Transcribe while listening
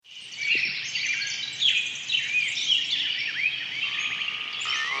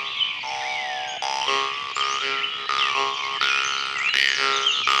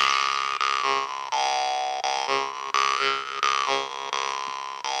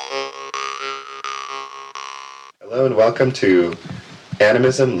Hello and welcome to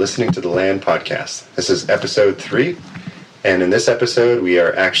Animism Listening to the Land podcast. This is episode 3, and in this episode we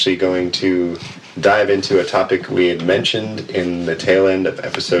are actually going to dive into a topic we had mentioned in the tail end of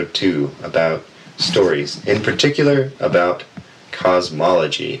episode 2 about stories, in particular about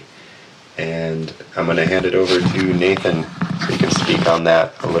cosmology. And I'm going to hand it over to Nathan so he can speak on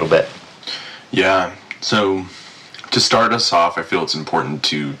that a little bit. Yeah, so to start us off, I feel it's important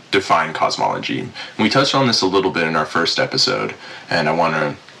to define cosmology. We touched on this a little bit in our first episode, and I want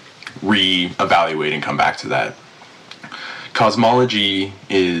to re-evaluate and come back to that. Cosmology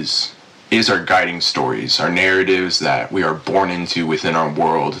is our guiding stories, our narratives that we are born into within our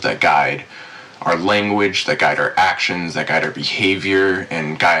world that guide our language, that guide our actions, that guide our behavior,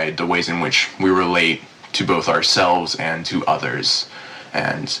 and guide the ways in which we relate to both ourselves and to others.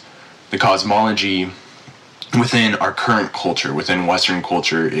 And the cosmology within our current culture, within Western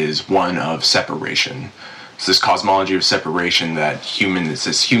culture, is one of separation. It's this cosmology of separation it's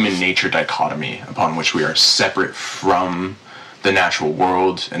this human nature dichotomy upon which we are separate from the natural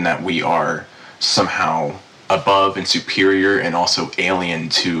world and that we are somehow above and superior and also alien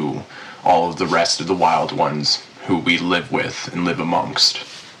to all of the rest of the wild ones who we live with and live amongst.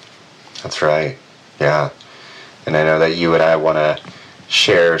 That's right. Yeah. And I know that you and I want to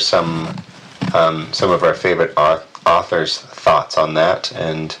share some of our favorite authors' thoughts on that,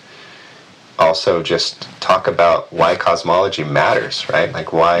 and also just talk about why cosmology matters, right?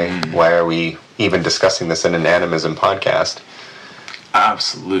 Like why are we even discussing this in an animism podcast?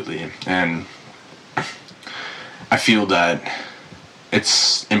 Absolutely. And I feel that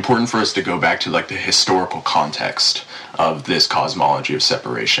it's important for us to go back to like the historical context of this cosmology of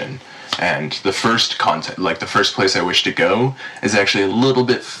separation. And the first place I wish to go is actually a little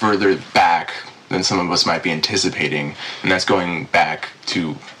bit further back than some of us might be anticipating, and that's going back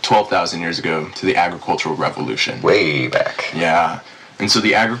to 12,000 years ago to the Agricultural Revolution. Way back. Yeah. And so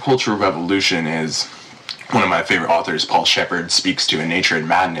the Agricultural Revolution is one of my favorite authors, Paul Shepard, speaks to in Nature and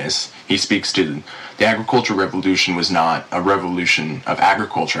Madness. He speaks to the Agricultural Revolution was not a revolution of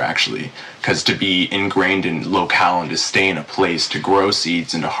agriculture, actually, because to be ingrained in locale and to stay in a place to grow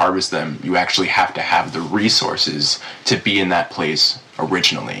seeds and to harvest them, you actually have to have the resources to be in that place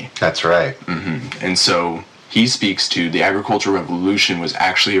originally. That's right. Mm-hmm. And so he speaks to the Agricultural Revolution was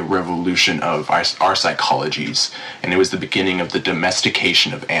actually a revolution of our psychologies, and it was the beginning of the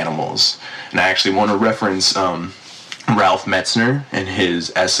domestication of animals. And I actually want to reference Ralph Metzner in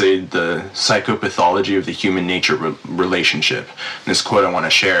his essay, The Psychopathology of the Human Nature Relationship. And this quote I want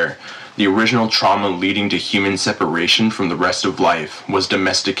to share: "The original trauma leading to human separation from the rest of life was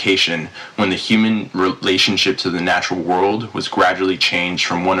domestication, when the human relationship to the natural world was gradually changed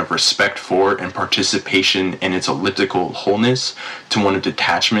from one of respect for and participation in its elliptical wholeness to one of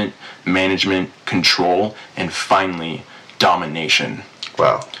detachment, management, control, and finally, domination."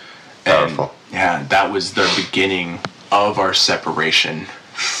 Wow. Powerful. And, yeah, that was the beginning of our separation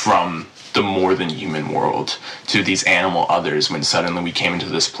from the more than human world to these animal others, when suddenly we came into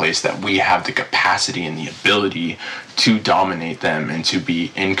this place that we have the capacity and the ability to dominate them and to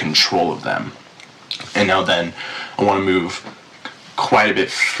be in control of them. And now then, I want to move quite a bit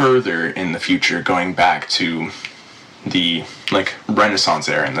further in the future, going back to the Renaissance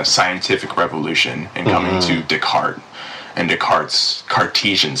era and the scientific revolution, and coming to Descartes and Descartes'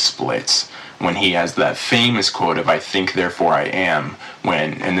 Cartesian splits, when he has that famous quote of "I think, therefore I am,"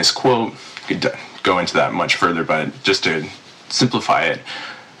 when, in this quote, could go into that much further, but just to simplify it,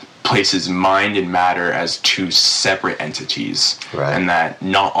 places mind and matter as two separate entities, right, and that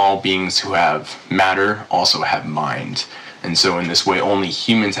not all beings who have matter also have mind. And so in this way, only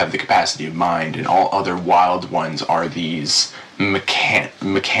humans have the capacity of mind, and all other wild ones are these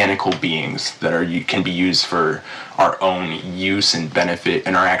mechanical beings that can be used for our own use and benefit,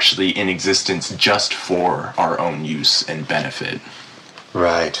 and are actually in existence just for our own use and benefit.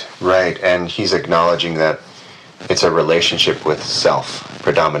 Right. And he's acknowledging that it's a relationship with self,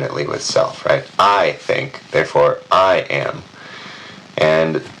 predominantly with self, right? I think, therefore I am.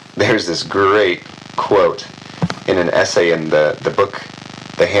 And there's this great quote in an essay in the book,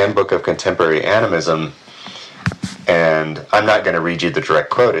 The Handbook of Contemporary Animism, and I'm not going to read you the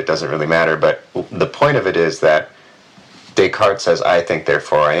direct quote, it doesn't really matter, but the point of it is that Descartes says, "I think,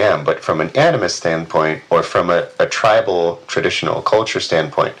 therefore I am," but from an animist standpoint, or from a tribal, traditional culture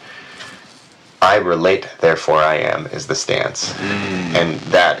standpoint, "I relate, therefore I am" is the stance. And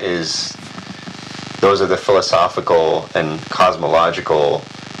those are the philosophical and cosmological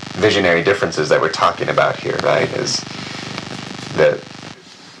visionary differences that we're talking about here, right? Is the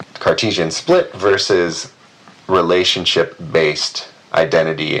Cartesian split versus relationship-based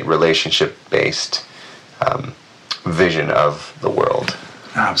identity, relationship-based vision of the world.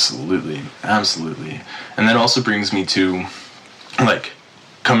 Absolutely. And that also brings me to, like,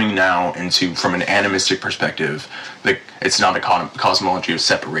 coming now into, from an animistic perspective, like, it's not a cosmology of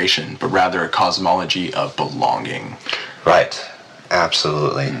separation, but rather a cosmology of belonging. Right.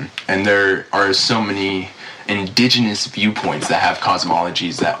 Absolutely. And there are so many indigenous viewpoints that have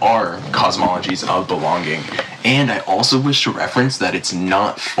cosmologies that are cosmologies of belonging. And I also wish to reference that it's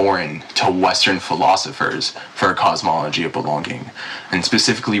not foreign to Western philosophers for a cosmology of belonging, and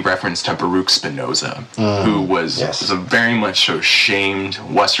specifically reference to Baruch Spinoza, who was a very much so shamed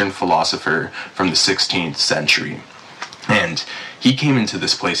Western philosopher from the 16th century. And he came into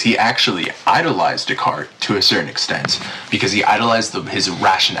this place, he actually idolized Descartes to a certain extent, because he idolized his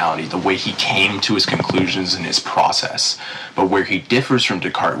rationality, the way he came to his conclusions in his process. But where he differs from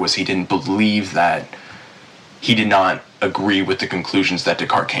Descartes was he didn't believe that, he did not agree with the conclusions that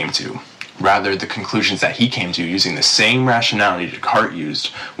Descartes came to. Rather, the conclusions that he came to, using the same rationality Descartes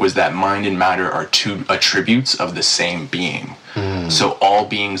used, was that mind and matter are two attributes of the same being. So all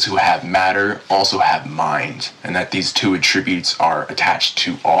beings who have matter also have mind, and that these two attributes are attached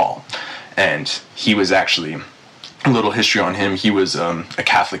to all. And he was actually, a little history on him, he was a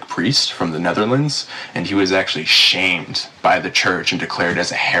Catholic priest from the Netherlands, and he was actually shamed by the church and declared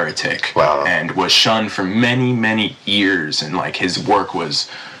as a heretic. Wow. And was shunned for many, many years, and like his work was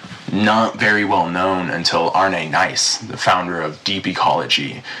not very well known until Arne Nice, the founder of Deep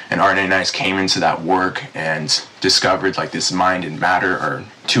Ecology. And Arne Nice came into that work and discovered like this mind and matter are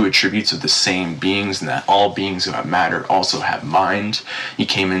two attributes of the same beings, and that all beings who have matter also have mind. He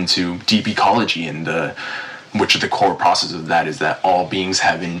came into Deep Ecology, and which the core process of that is that all beings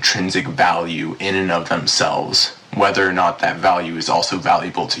have intrinsic value in and of themselves, whether or not that value is also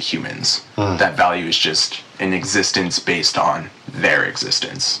valuable to humans. That value is just an existence based on their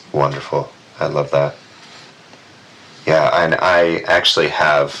existence. Wonderful. I love that. Yeah, and I actually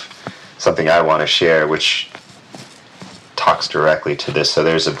have something I want to share which talks directly to this. So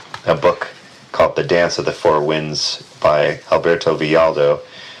there's a book called The Dance of the Four Winds by Alberto Villaldo,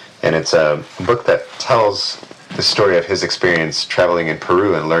 and it's a book that tells the story of his experience traveling in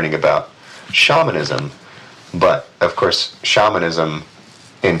Peru and learning about shamanism. But, of course, shamanism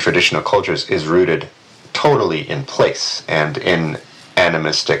in traditional cultures is rooted totally in place and in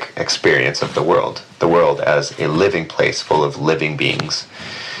animistic experience of the world as a living place full of living beings.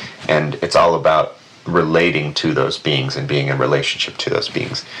 And it's all about relating to those beings and being in relationship to those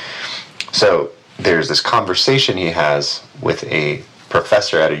beings. So there's this conversation he has with a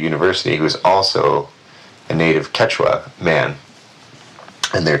professor at a university who's also a native Quechua man.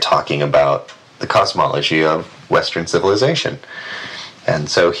 And they're talking about the cosmology of Western civilization. And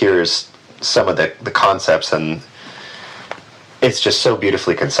so here's some of the concepts, and it's just so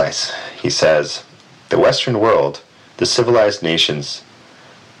beautifully concise. He says, the Western world, the civilized nations,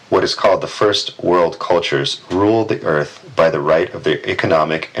 what is called the first world cultures, rule the earth by the right of their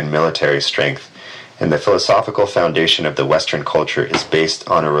economic and military strength, and the philosophical foundation of the Western culture is based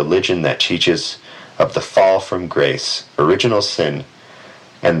on a religion that teaches of the fall from grace, original sin,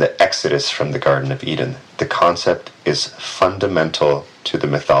 and the exodus from the Garden of Eden. The concept is fundamental to the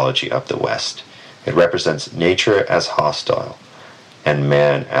mythology of the West. It represents nature as hostile and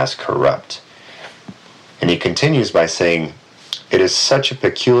man as corrupt. And he continues by saying, it is such a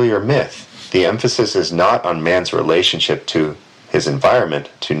peculiar myth. The emphasis is not on man's relationship to his environment,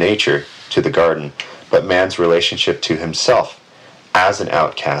 to nature, to the garden, but man's relationship to himself as an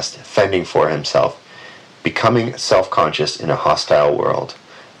outcast, fending for himself, becoming self-conscious in a hostile world.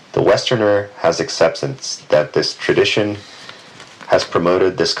 The Westerner has acceptance that this tradition has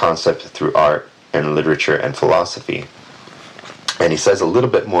promoted this concept through art and literature and philosophy. And he says a little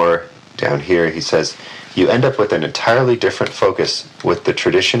bit more down here. He says, you end up with an entirely different focus with the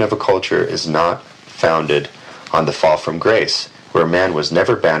tradition of a culture is not founded on the fall from grace, where man was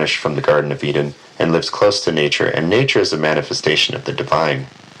never banished from the Garden of Eden and lives close to nature, and nature is a manifestation of the divine.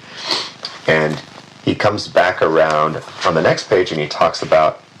 And he comes back around on the next page and he talks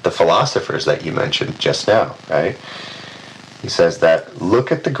about the philosophers that you mentioned just now, right? He says that,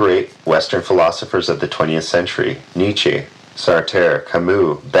 look at the great Western philosophers of the 20th century, Nietzsche, Sartre,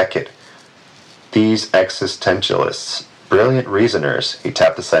 Camus, Beckett. These existentialists, brilliant reasoners, he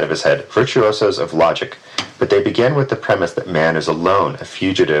tapped the side of his head, virtuosos of logic, but they begin with the premise that man is alone, a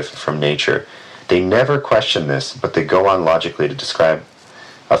fugitive from nature. They never question this, but they go on logically to describe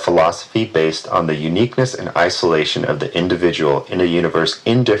a philosophy based on the uniqueness and isolation of the individual in a universe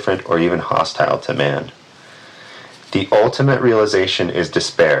indifferent or even hostile to man. The ultimate realization is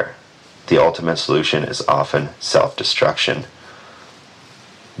despair. The ultimate solution is often self-destruction.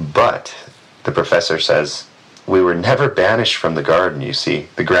 But, the professor says, we were never banished from the garden, you see.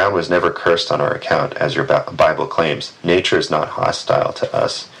 The ground was never cursed on our account, as your Bible claims. Nature is not hostile to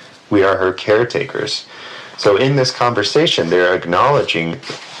us. We are her caretakers. So in this conversation, they're acknowledging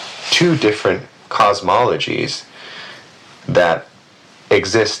two different cosmologies that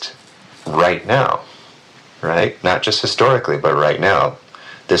exist right now, right? Not just historically, but right now.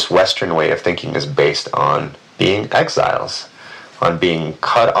 This Western way of thinking is based on being exiles, on being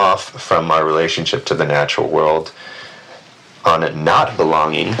cut off from our relationship to the natural world, on not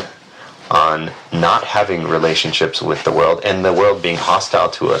belonging, on not having relationships with the world, and the world being hostile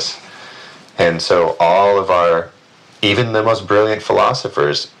to us. And so all of our, even the most brilliant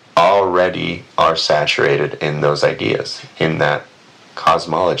philosophers, already are saturated in those ideas, in that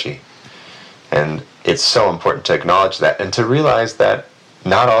cosmology. And it's so important to acknowledge that and to realize that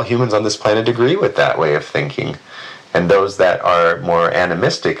not all humans on this planet agree with that way of thinking. And those that are more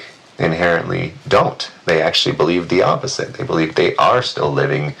animistic inherently don't. They actually believe the opposite. They believe they are still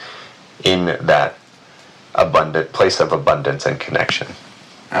living in that abundant place of abundance and connection.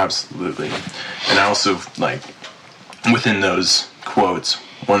 Absolutely. And I also, like, within those quotes,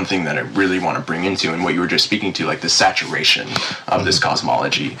 one thing that I really want to bring into, and what you were just speaking to, like the saturation of this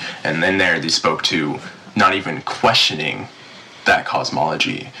cosmology. And then there they spoke to not even questioning that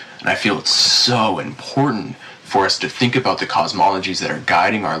cosmology. And I feel it's so important for us to think about the cosmologies that are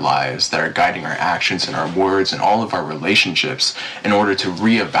guiding our lives, that are guiding our actions and our words and all of our relationships, in order to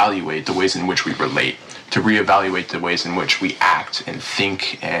reevaluate the ways in which we relate, to reevaluate the ways in which we act and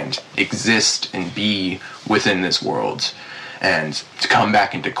think and exist and be within this world. And to come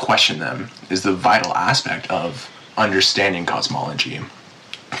back and to question them is the vital aspect of understanding cosmology.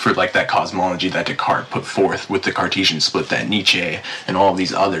 For like that cosmology that Descartes put forth with the Cartesian split that Nietzsche and all of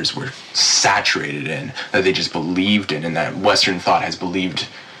these others were saturated in, that they just believed in, and that Western thought has believed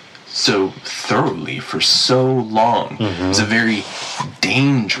so thoroughly for so long. It's a very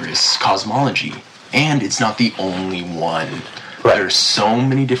dangerous cosmology, and it's not the only one. Right. There are so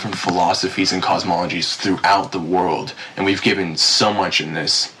many different philosophies and cosmologies throughout the world, and we've given so much in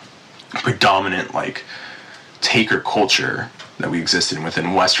this predominant, like, taker culture that we exist in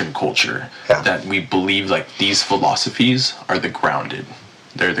within Western culture, that we believe like these philosophies are the grounded.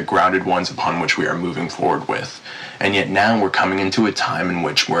 They're the grounded ones upon which we are moving forward with. And yet now we're coming into a time in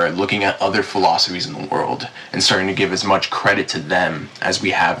which we're looking at other philosophies in the world and starting to give as much credit to them as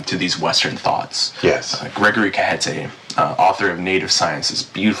we have to these Western thoughts. Yes. Gregory Kahete, author of Native Science, this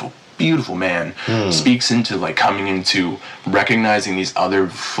beautiful man, speaks into like coming into recognizing these other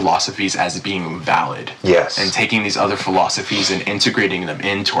philosophies as being valid. Yes. And taking these other philosophies and integrating them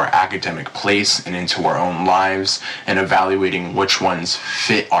into our academic place and into our own lives, and evaluating which ones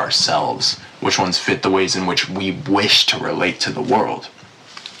fit ourselves, which ones fit the ways in which we wish to relate to the world.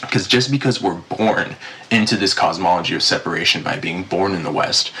 Because just because we're born into this cosmology of separation by being born in the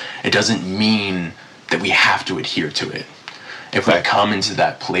West, it doesn't mean that we have to adhere to it. If we come into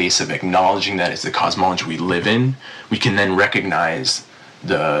that place of acknowledging that it's the cosmology we live in, we can then recognize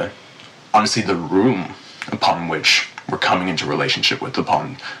the room upon which we're coming into relationship with,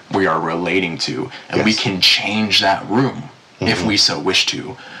 upon we are relating to, and we can change that room if we so wish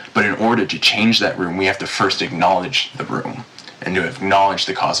to. But in order to change that room, we have to first acknowledge the room and to acknowledge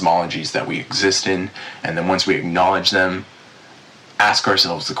the cosmologies that we exist in. And then once we acknowledge them, ask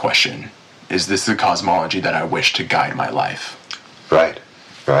ourselves the question, is this the cosmology that I wish to guide my life?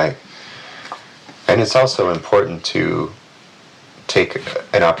 Right. And it's also important to take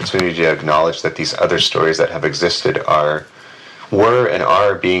an opportunity to acknowledge that these other stories that have existed were and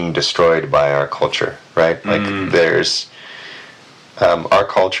are being destroyed by our culture, right? Like there's, our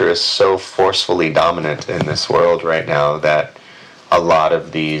culture is so forcefully dominant in this world right now that a lot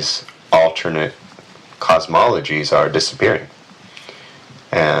of these alternate cosmologies are disappearing.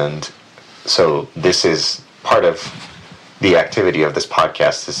 And so this is part of the activity of this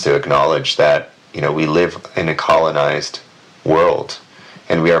podcast, is to acknowledge that, we live in a colonized world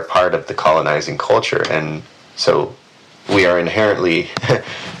and we are part of the colonizing culture. And so we are inherently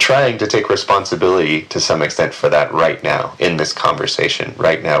trying to take responsibility to some extent for that right now in this conversation,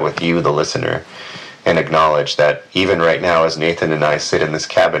 right now with you, the listener, and acknowledge that even right now as Nathan and I sit in this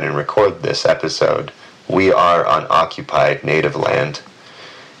cabin and record this episode, we are on occupied native land.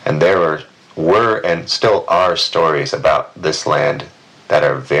 And there were and still are stories about this land that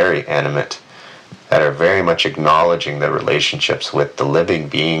are very animate, that are very much acknowledging the relationships with the living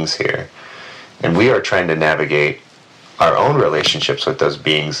beings here. And we are trying to navigate our own relationships with those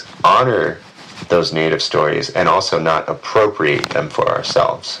beings, honor those native stories, and also not appropriate them for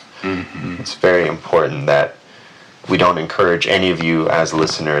ourselves. It's very important that we don't encourage any of you as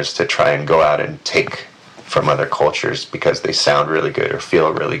listeners to try and go out and take from other cultures because they sound really good or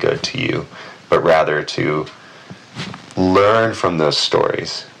feel really good to you, but rather to learn from those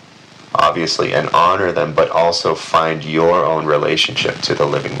stories, obviously, and honor them, but also find your own relationship to the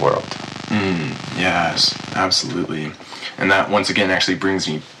living world. Yes, absolutely. And that once again actually brings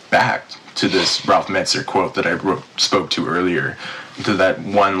me back to this Ralph Metzer quote that I spoke to earlier, to that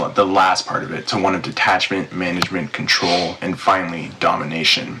one, the last part of it, to one of detachment, management, control, and finally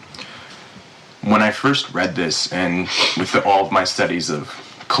domination. When I first read this, and with all of my studies of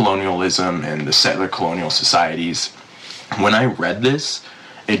colonialism and the settler colonial societies, when I read this,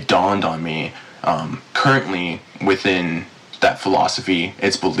 it dawned on me, currently within that philosophy,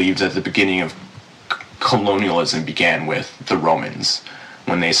 it's believed that the beginning of colonialism began with the Romans,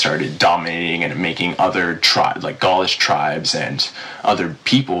 when they started dominating and making other tribes, like Gaulish tribes and other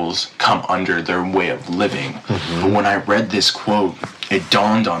peoples, come under their way of living. But when I read this quote, it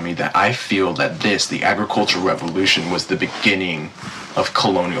dawned on me that I feel that the agricultural revolution, was the beginning of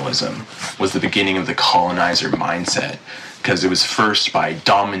colonialism, was the beginning of the colonizer mindset, because it was first by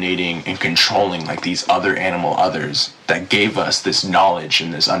dominating and controlling like these other animal others that gave us this knowledge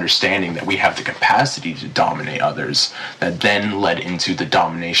and this understanding that we have the capacity to dominate others, that then led into the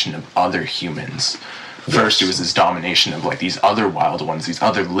domination of other humans. First, it was this domination of like these other wild ones, these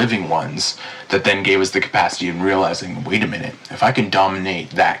other living ones, that then gave us the capacity of realizing, wait a minute, if I can dominate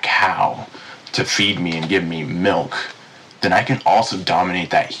that cow to feed me and give me milk, then I can also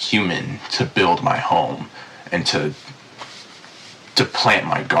dominate that human to build my home and to plant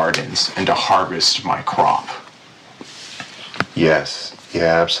my gardens and to harvest my crop. Yes,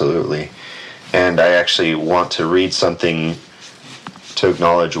 yeah, absolutely. And I actually want to read something to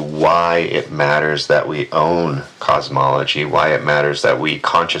acknowledge why it matters that we own cosmology, why it matters that we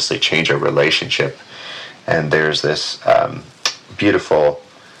consciously change our relationship. And there's this beautiful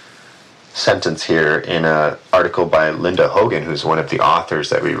sentence here in an article by Linda Hogan, who's one of the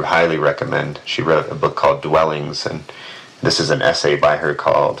authors that we highly recommend. She wrote a book called Dwellings, and this is an essay by her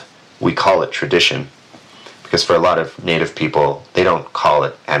called We Call It Tradition. Because for a lot of Native people, they don't call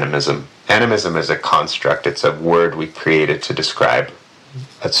it animism. Animism is a construct. It's a word we created to describe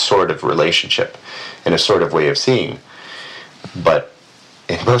a sort of relationship and a sort of way of seeing. But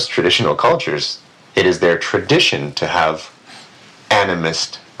in most traditional cultures, it is their tradition to have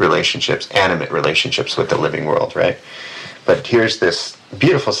animate relationships with the living world, right? But here's this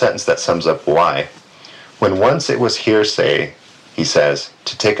beautiful sentence that sums up why. When once it was hearsay, he says,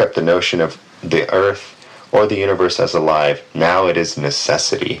 to take up the notion of the earth or the universe as alive, now it is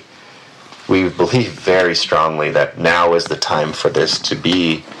necessity. We believe very strongly that now is the time for this to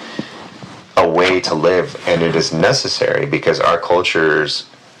be a way to live, and it is necessary because our culture's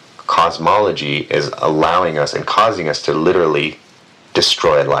cosmology is allowing us and causing us to literally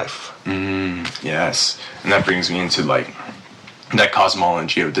destroy life. Yes, and that brings me into like that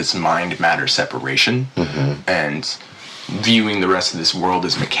cosmology of this mind-matter separation, and viewing the rest of this world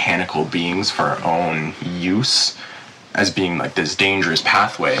as mechanical beings for our own use, as being like this dangerous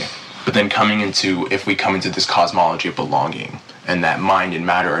pathway. But then if we come into this cosmology of belonging, and that mind and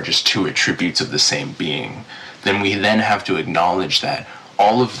matter are just two attributes of the same being, then we then have to acknowledge that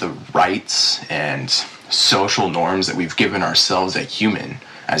all of the rights and social norms that we've given ourselves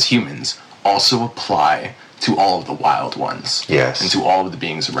as humans also apply to all of the wild ones. Yes. And to all of the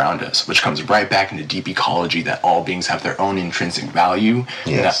beings around us, which comes right back into deep ecology, that all beings have their own intrinsic value,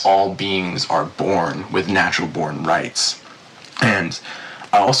 and that all beings are born with natural born rights. And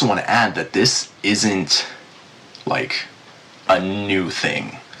I also want to add that this isn't like a new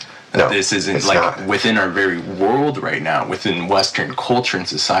thing. No, this isn't like not. Within our very world right now, within Western culture and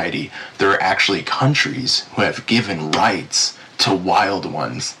society, there are actually countries who have given rights to wild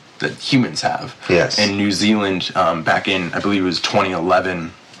ones that humans have. Yes. In New Zealand, back in, I believe it was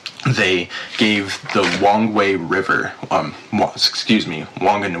 2011, they gave the Wanganui River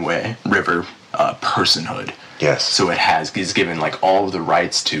personhood. Yes. So is given like all of the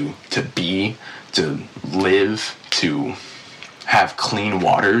rights to be, to live, to have clean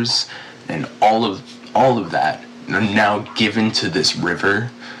waters, and all of that are now given to this river,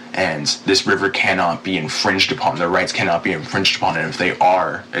 and this river cannot be infringed upon. Their rights cannot be infringed upon, and if they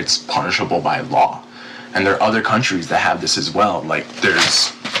are, it's punishable by law. And there are other countries that have this as well. Like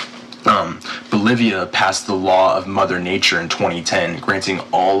there's Bolivia passed the law of Mother Nature in 2010, granting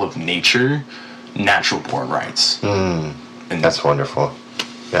all of nature natural born rights. And that's wonderful.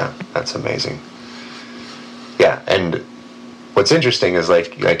 Yeah, that's amazing. Yeah, and what's interesting is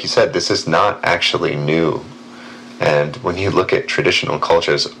like you said, this is not actually new. And when you look at traditional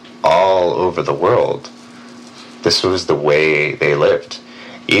cultures all over the world, this was the way they lived.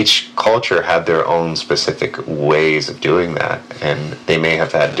 each culture had their own specific ways of doing that, and they may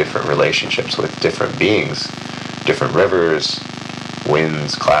have had different relationships with different beings, different rivers,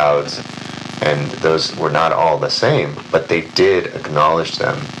 winds, clouds, and those were not all the same, but they did acknowledge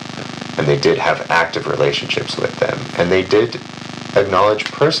them, and they did have active relationships with them, and they did acknowledge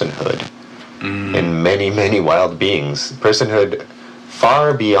personhood in many, many wild beings. Personhood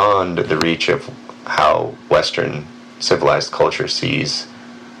far beyond the reach of how Western civilized culture sees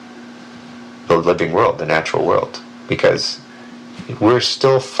the living world, the natural world, because we're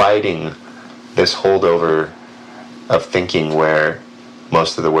still fighting this holdover of thinking where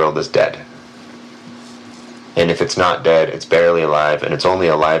most of the world is dead. And if it's not dead, it's barely alive, and it's only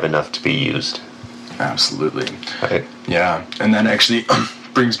alive enough to be used. Absolutely. Right? Yeah, and that actually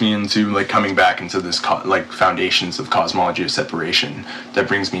brings me into like coming back into this like foundations of cosmology of separation. That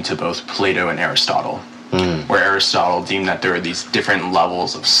brings me to both Plato and Aristotle, where Aristotle deemed that there are these different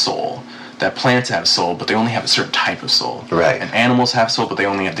levels of soul. That plants have soul, but they only have a certain type of soul. Right. And animals have soul, but they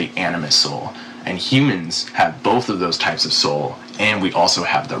only have the animus soul. And humans have both of those types of soul, and we also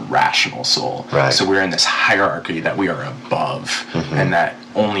have the rational soul. Right. So we're in this hierarchy that we are above, and that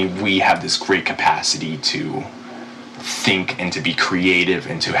only we have this great capacity to think and to be creative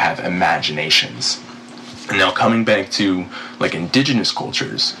and to have imaginations. And now coming back to like indigenous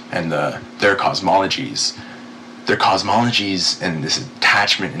cultures and their cosmologies and this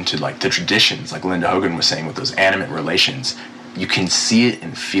attachment into like the traditions, like Linda Hogan was saying with those animate relations, you can see it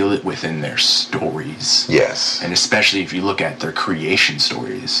and feel it within their stories. Yes. And especially if you look at their creation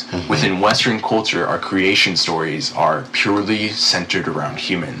stories. Within Western culture, our creation stories are purely centered around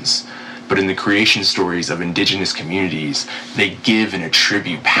humans. But in the creation stories of indigenous communities, they give and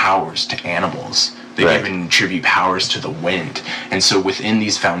attribute powers to animals. They give and attribute powers to the wind. And so within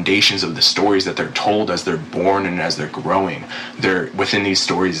these foundations of the stories that they're told as they're born and as they're growing, within these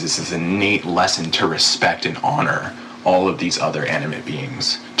stories is this innate lesson to respect and honor all of these other animate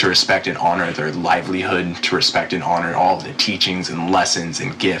beings, to respect and honor their livelihood, to respect and honor all of the teachings and lessons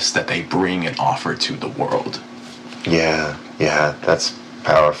and gifts that they bring and offer to the world. Yeah, that's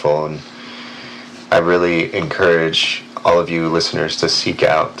powerful. And I really encourage all of you listeners to seek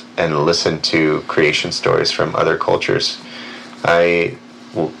out and listen to creation stories from other cultures. I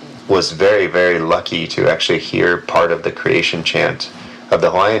was very, very lucky to actually hear part of the creation chant of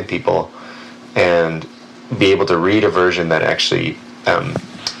the Hawaiian people and be able to read a version that actually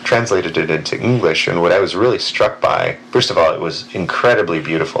translated it into English. And what I was really struck by, first of all, it was incredibly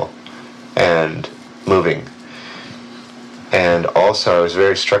beautiful and moving. And also I was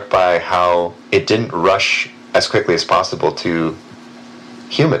very struck by how it didn't rush as quickly as possible to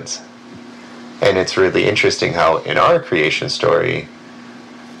humans. And it's really interesting how in our creation story,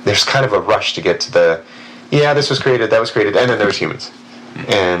 there's kind of a rush to get to this was created, that was created, and then there was humans.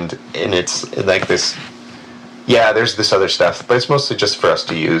 And it's like this, there's this other stuff, but it's mostly just for us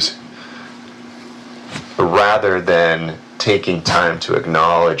to use, rather than taking time to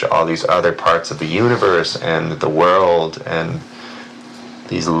acknowledge all these other parts of the universe and the world and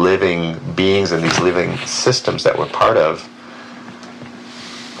these living beings and these living systems that we're part of.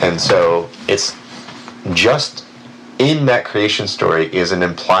 And so it's just in that creation story is an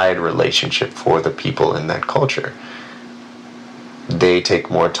implied relationship for the people in that culture. They take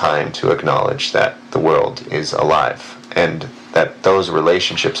more time to acknowledge that the world is alive and that those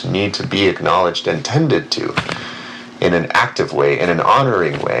relationships need to be acknowledged and tended to in an active way, in an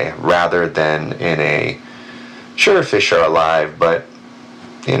honoring way, rather than in a, sure, fish are alive, but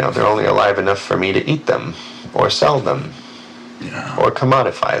they're only alive enough for me to eat them or sell them or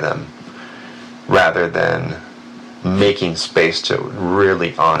commodify them, rather than making space to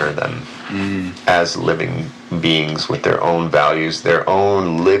really honor them as living beings with their own values, their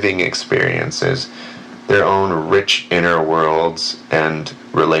own living experiences, their own rich inner worlds and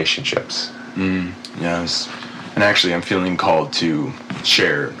relationships. Yes. And actually, I'm feeling called to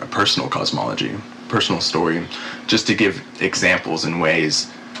share a personal cosmology, personal story, just to give examples and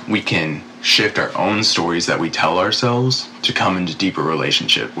ways we can shift our own stories that we tell ourselves to come into deeper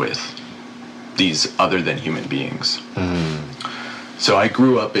relationship with these other than human beings. So I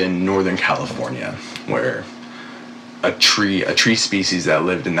grew up in Northern California, where a tree species that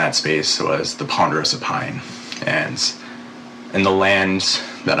lived in that space was the ponderosa pine. And in the land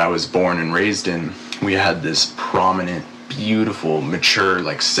that I was born and raised in, we had this prominent, beautiful, mature,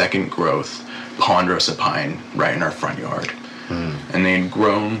 like second growth ponderosa pine right in our front yard. And they had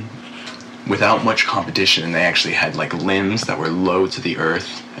grown without much competition, and they actually had like limbs that were low to the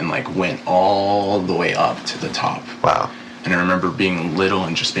earth and like went all the way up to the top. Wow. And I remember being little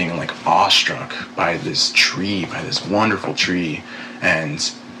and just being like awestruck by this tree, by this wonderful tree.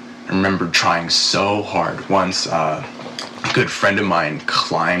 And I remember trying so hard. Once a good friend of mine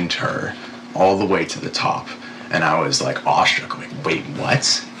climbed her all the way to the top, and I was like awestruck, like, wait,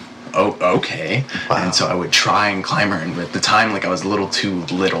 what? Oh, okay. Wow. And so I would try and climb her, and at the time, like, I was a little too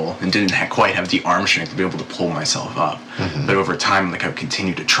little and didn't quite have the arm strength to be able to pull myself up. But over time, like, I would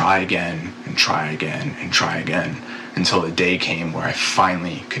continue to try again and try again and try again until the day came where I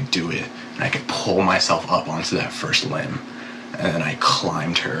finally could do it, and I could pull myself up onto that first limb. And then I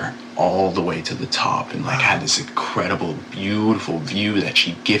climbed her all the way to the top, and like had this incredible, beautiful view that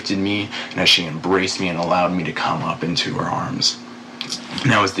she gifted me, and as she embraced me and allowed me to come up into her arms.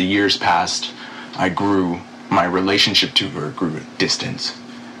 Now, as the years passed, my relationship to her grew distant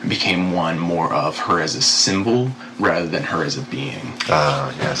and became one more of her as a symbol rather than her as a being.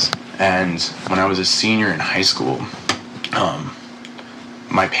 Yes. And when I was a senior in high school,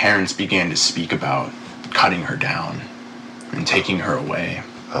 my parents began to speak about cutting her down and taking her away.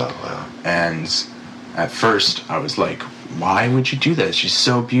 Oh, wow. And at first I was like, why would you do that? She's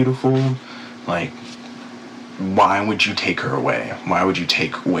so beautiful. Like, why would you take her away? Why would you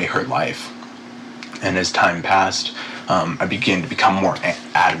take away her life? And as time passed, I began to become more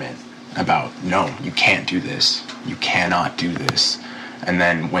adamant about, no, you can't do this. You cannot do this. And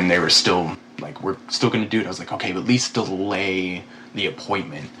then when they were still like, we're still going to do it, I was like, okay, but at least delay the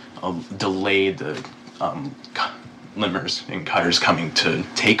appointment. Delay the limbers and cutters coming to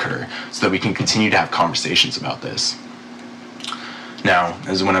take her so that we can continue to have conversations about this. Now,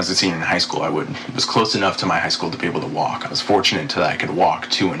 as when I was a senior in high school, it was close enough to my high school to be able to walk. I was fortunate that I could walk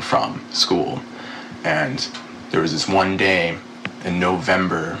to and from school. And there was this one day in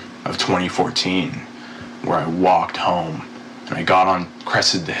November of 2014 where I walked home, and I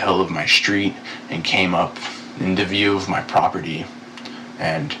crested the hill of my street and came up into view of my property,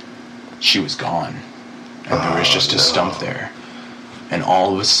 and she was gone. And there was just a stump there. And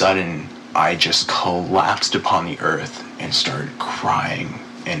all of a sudden, I just collapsed upon the earth and started crying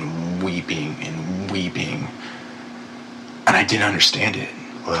and weeping and weeping. And I didn't understand it.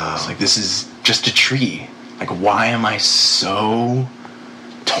 Wow. It's like, this is just a tree. Like, why am I so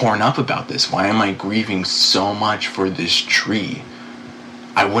torn up about this? Why am I grieving so much for this tree?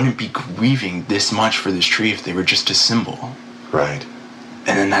 I wouldn't be grieving this much for this tree if they were just a symbol. Right.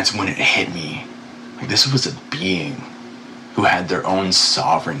 And then that's when it hit me. Like, this was a being who had their own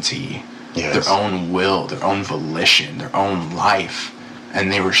sovereignty, Yes. their own will, their own volition, their own life,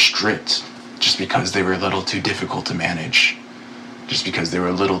 and they were stripped just because they were a little too difficult to manage, just because they were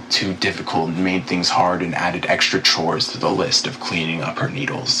a little too difficult and made things hard and added extra chores to the list of cleaning up her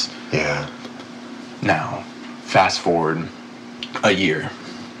needles. Yeah. Now, fast forward a year.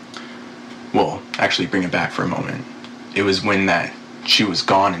 Well, actually bring it back for a moment. It was when that she was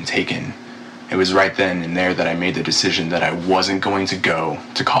gone and taken. It was right then and there that I made the decision that I wasn't going to go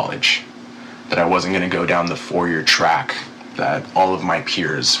to college, that I wasn't going to go down the 4-year track that all of my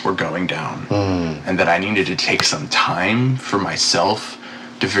peers were going down, and that I needed to take some time for myself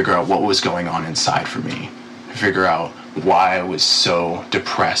to figure out what was going on inside for me, to figure out why I was so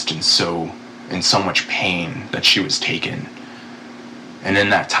depressed and so in so much pain that she was taken. And in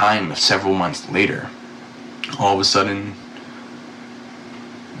that time, several months later, all of a sudden,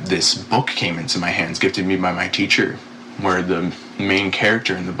 this book came into my hands, gifted me by my teacher, where the main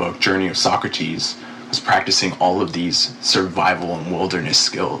character in the book, Journey of Socrates, was practicing all of these survival and wilderness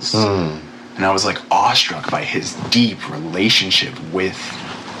skills. And I was like awestruck by his deep relationship with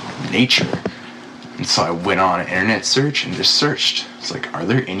nature. And so I went on an internet search and just searched. It's like, are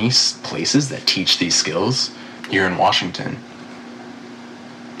there any places that teach these skills here in Washington?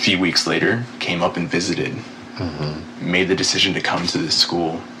 A few weeks later, came up and visited. Made the decision to come to this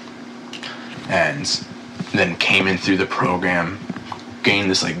school, and then came in through the program, gained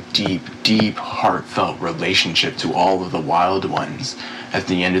this like deep heartfelt relationship to all of the wild ones. At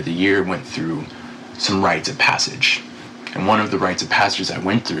the end of the year, went through some rites of passage, and one of the rites of passage I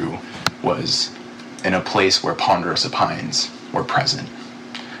went through was in a place where ponderosa pines were present.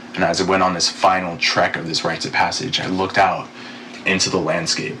 And as I went on this final trek of this rites of passage, I looked out into the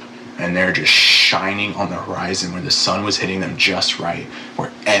landscape, and they're just shining on the horizon where the sun was hitting them just right,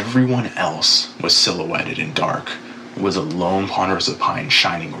 where everyone else was silhouetted in dark, was a lone ponderosa pine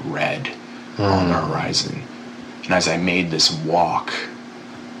shining red on the horizon. And as I made this walk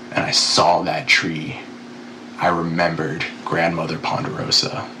and I saw that tree, I remembered Grandmother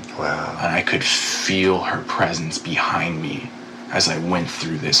Ponderosa. Wow. And I could feel her presence behind me as I went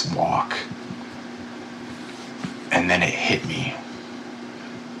through this walk. And then it hit me.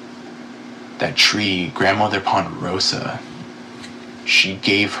 That tree, Grandmother Ponderosa, she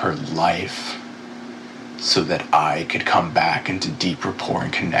gave her life so that I could come back into deep rapport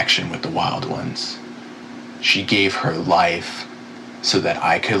and connection with the wild ones. She gave her life so that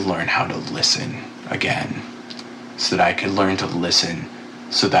I could learn how to listen again, so that I could learn to listen,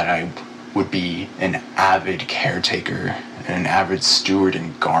 so that I would be an avid caretaker and an avid steward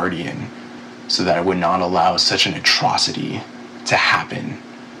and guardian, so that I would not allow such an atrocity to happen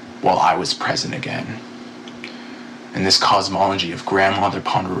while I was present again. And this cosmology of Grandmother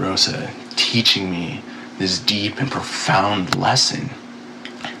Ponderosa teaching me this deep and profound lesson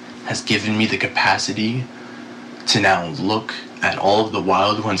has given me the capacity to now look at all of the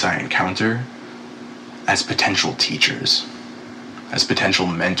wild ones I encounter as potential teachers, as potential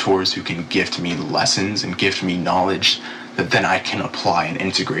mentors who can gift me lessons and gift me knowledge that then I can apply and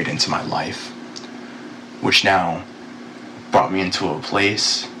integrate into my life, which now brought me into a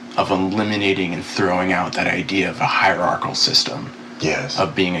place of eliminating and throwing out that idea of a hierarchical system. Yes.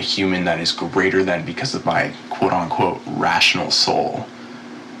 Of being a human that is greater than because of my quote-unquote rational soul,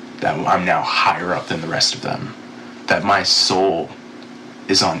 that I'm now higher up than the rest of them, that my soul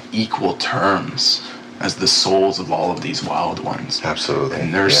is on equal terms as the souls of all of these wild ones. Absolutely.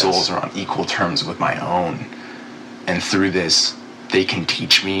 And their souls are on equal terms with my own. And through this, they can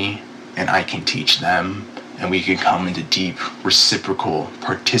teach me and I can teach them, and we can come into deep, reciprocal,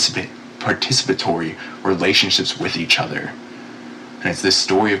 participatory relationships with each other. And it's this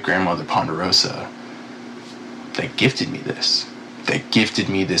story of Grandmother Ponderosa that gifted me this,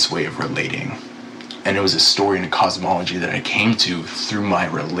 way of relating. And it was a story and a cosmology that I came to through my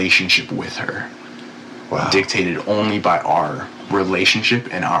relationship with her. Wow. Dictated only by our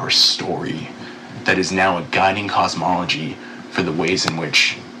relationship and our story, that is now a guiding cosmology for the ways in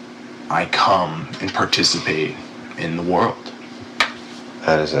which I come and participate in the world.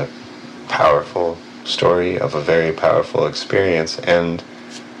 That is a powerful story of a very powerful experience, and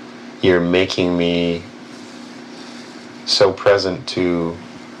you're making me so present to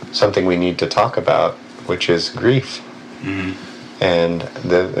something we need to talk about, which is grief. Mm-hmm. And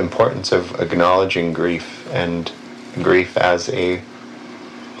the importance of acknowledging grief, and grief as a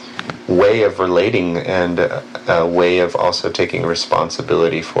way of relating and a way of also taking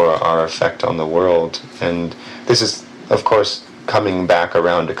responsibility for our effect on the world. And this is, of course, coming back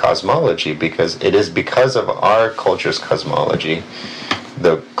around to cosmology, because it is because of our culture's cosmology,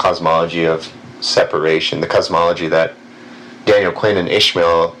 the cosmology of separation, the cosmology that Daniel Quinn and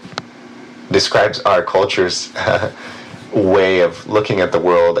Ishmael describes our culture's way of looking at the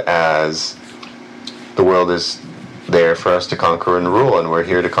world as the world is there for us to conquer and rule, and we're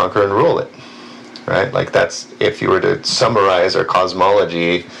here to conquer and rule it, right? Like, that's, if you were to summarize our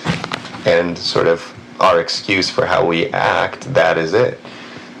cosmology and sort of our excuse for how we act, that is it.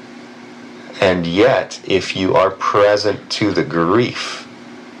 And yet, if you are present to the grief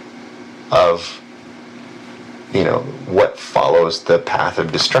of, what follows the path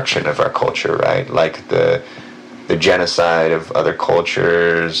of destruction of our culture, right? Like the genocide of other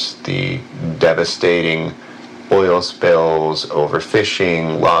cultures, the devastating oil spills,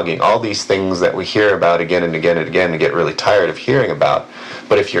 overfishing, logging, all these things that we hear about again and again and again and get really tired of hearing about.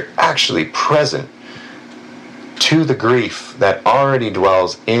 But if you're actually present to the grief that already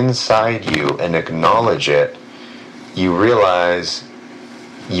dwells inside you and acknowledge it, you realize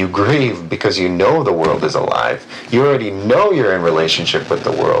you grieve because you know the world is alive. You already know you're in relationship with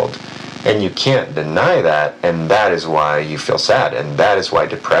the world, and you can't deny that, and that is why you feel sad, and that is why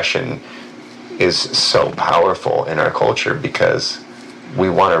depression is so powerful in our culture, because we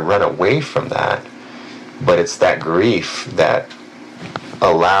want to run away from that. But it's that grief that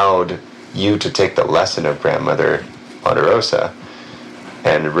allowed you to take the lesson of Grandmother Ponderosa,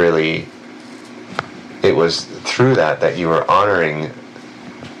 and really it was through that you were honoring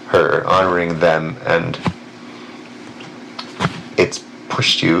her, honoring them, and it's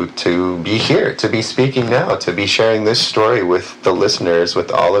pushed you to be here, to be speaking now, to be sharing this story with the listeners,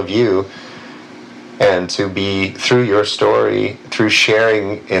 with all of you, and to be, through your story, through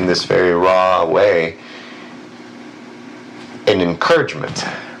sharing in this very raw way, an encouragement,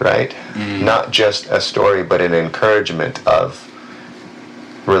 right? Mm. Not just a story, but an encouragement of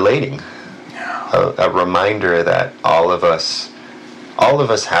relating. Yeah. A reminder that all of us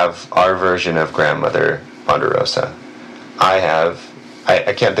have our version of Grandmother Ponderosa.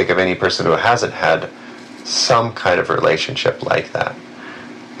 I can't think of any person who hasn't had some kind of relationship like that.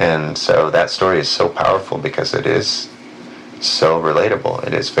 And so that story is so powerful because it is so relatable.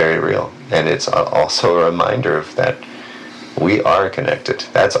 It is very real. And it's also a reminder of that we are connected.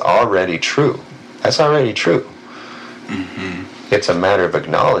 That's already true. That's already true. Mm-hmm. It's a matter of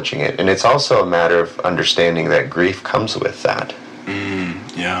acknowledging it. And it's also a matter of understanding that grief comes with that.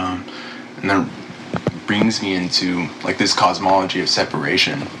 Yeah. And then brings me into, like, this cosmology of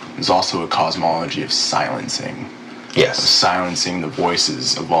separation is also a cosmology of silencing. Yes. Of silencing the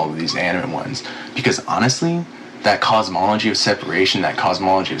voices of all of these animate ones. Because honestly, that cosmology of separation, that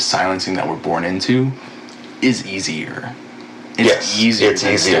cosmology of silencing that we're born into is easier. It's easier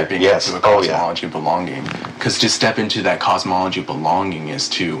than stepping into a cosmology of belonging. Because to step into that cosmology of belonging is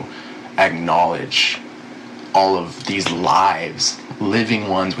to acknowledge all of these lives, living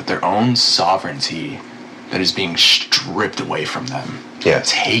ones with their own sovereignty that is being stripped away from them. Yeah.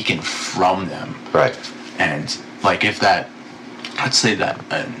 Taken from them. Right. And, like, if that, let's say that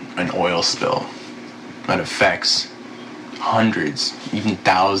an oil spill that affects hundreds, even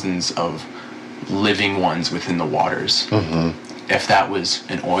thousands of living ones within the waters. Mm-hmm. If that was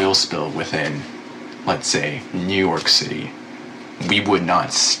an oil spill within, let's say, New York City, we would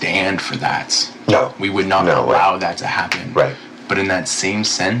not stand for that. No. We would not allow that to happen. Right. But in that same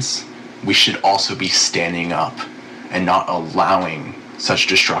sense, we should also be standing up and not allowing such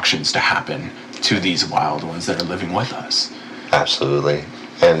destructions to happen to these wild ones that are living with us. Absolutely.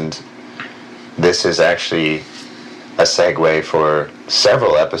 And this is actually a segue for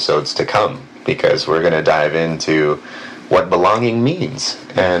several episodes to come, because we're going to dive into what belonging means,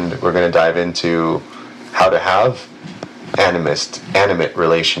 and we're going to dive into how to have animate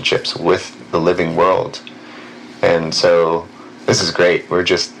relationships with the living world. And so this is great. We're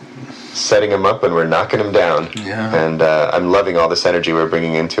just setting them up and we're knocking them down. Yeah. And I'm loving all this energy we're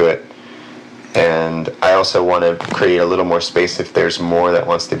bringing into it. And I also want to create a little more space if there's more that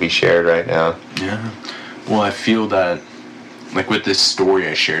wants to be shared right now. Yeah. Well, I feel that, like, with this story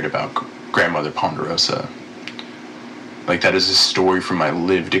I shared about Grandmother Ponderosa, like, that is a story from my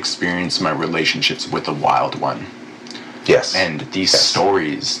lived experience, my relationships with the wild one. Yes. And these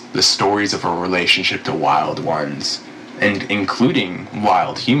stories, the stories of our relationship to wild ones, and including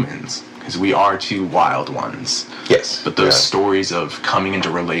wild humans, because we are two wild ones. Yes. But those stories of coming into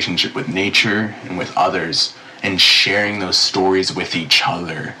relationship with nature and with others and sharing those stories with each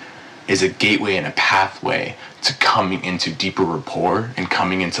other is a gateway and a pathway to coming into deeper rapport and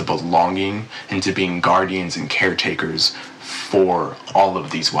coming into belonging, into being guardians and caretakers for all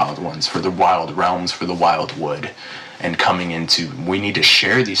of these wild ones, for the wild realms, for the wild wood. And coming into, we need to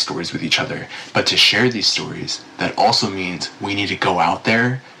share these stories with each other. But to share these stories, that also means we need to go out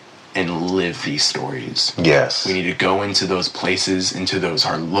there and live these stories. Yes. We need to go into those places, into those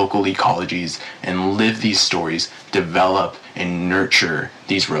our local ecologies, and live these stories, develop and nurture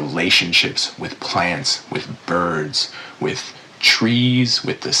these relationships with plants, with birds, with trees,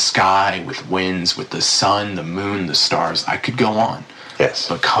 with the sky, with winds, with the sun, the moon, the stars. I could go on. Yes.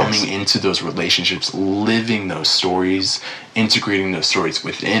 But coming into those relationships, living those stories, integrating those stories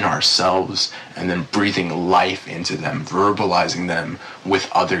within ourselves, and then breathing life into them, verbalizing them with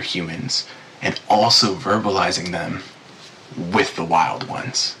other humans, and also verbalizing them with the wild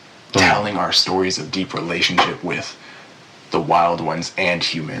ones, telling our stories of deep relationship with the wild ones and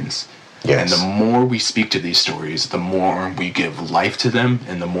humans. Yes. And the more we speak to these stories, the more we give life to them,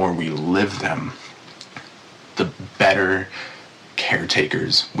 and the more we live them, the better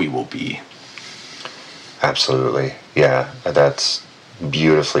caretakers we will be. Absolutely. Yeah, that's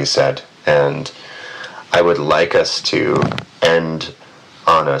beautifully said. And I would like us to end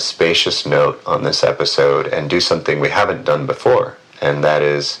on a spacious note on this episode and do something we haven't done before, and that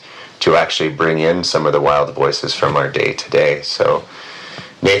is to actually bring in some of the wild voices from our day to day. So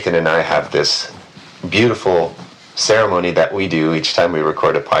Nathan and I have this beautiful ceremony that we do each time we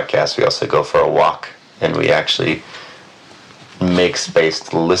record a podcast. We also go for a walk, and we actually make space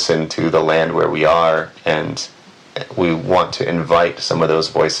to listen to the land where we are, and we want to invite some of those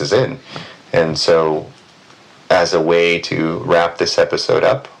voices in. And so as a way to wrap this episode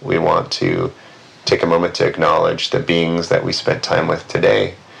up, we want to take a moment to acknowledge the beings that we spent time with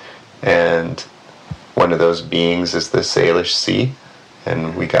today. And one of those beings is the Salish Sea,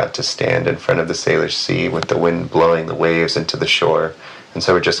 and we got to stand in front of the Salish Sea with the wind blowing the waves into the shore. And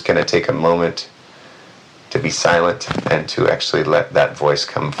so we're just going to take a moment to be silent and to actually let that voice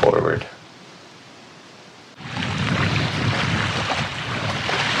come forward.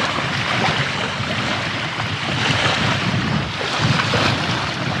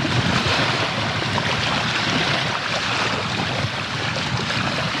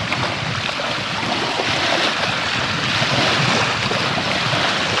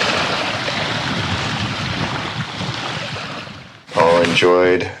 All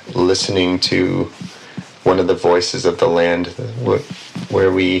enjoyed listening to one of the voices of the land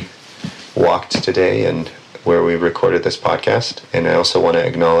where we walked today and where we recorded this podcast. And I also want to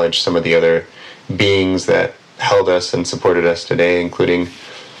acknowledge some of the other beings that held us and supported us today, including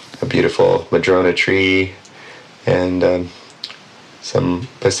a beautiful madrona tree, and some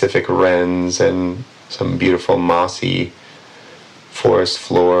Pacific wrens, and some beautiful mossy forest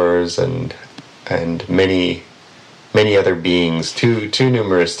floors, and many other beings, too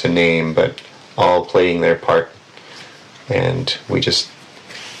numerous to name, but all playing their part. And we just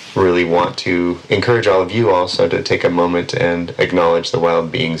really want to encourage all of you also to take a moment and acknowledge the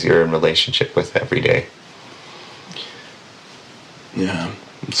wild beings you're in relationship with every day. Yeah.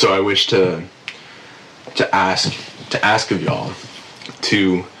 So I wish to ask of y'all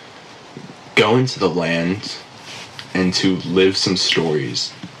to go into the land and to live some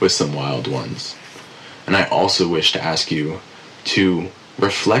stories with some wild ones. And I also wish to ask you to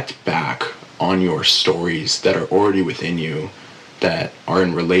reflect back on your stories that are already within you, that are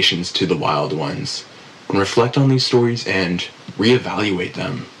in relations to the wild ones, and reflect on these stories and reevaluate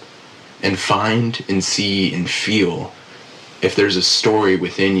them, and find and see and feel if there's a story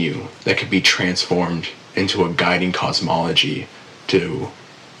within you that could be transformed into a guiding cosmology to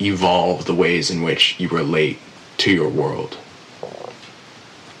evolve the ways in which you relate to your world.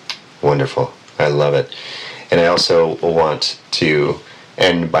 Wonderful. I love it. And I also want to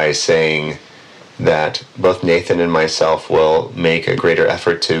end by saying that both Nathan and myself will make a greater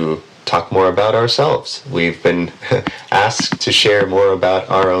effort to talk more about ourselves. We've been asked to share more about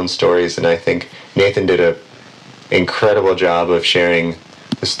our own stories, and I think Nathan did an incredible job of sharing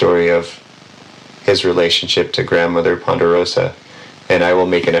the story of his relationship to Grandmother Ponderosa. And I will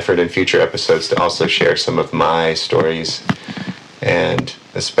make an effort in future episodes to also share some of my stories, and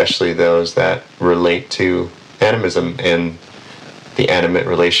especially those that relate to animism and the animate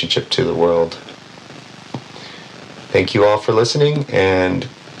relationship to the world. Thank you all for listening, and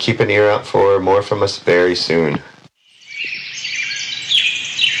keep an ear out for more from us very soon.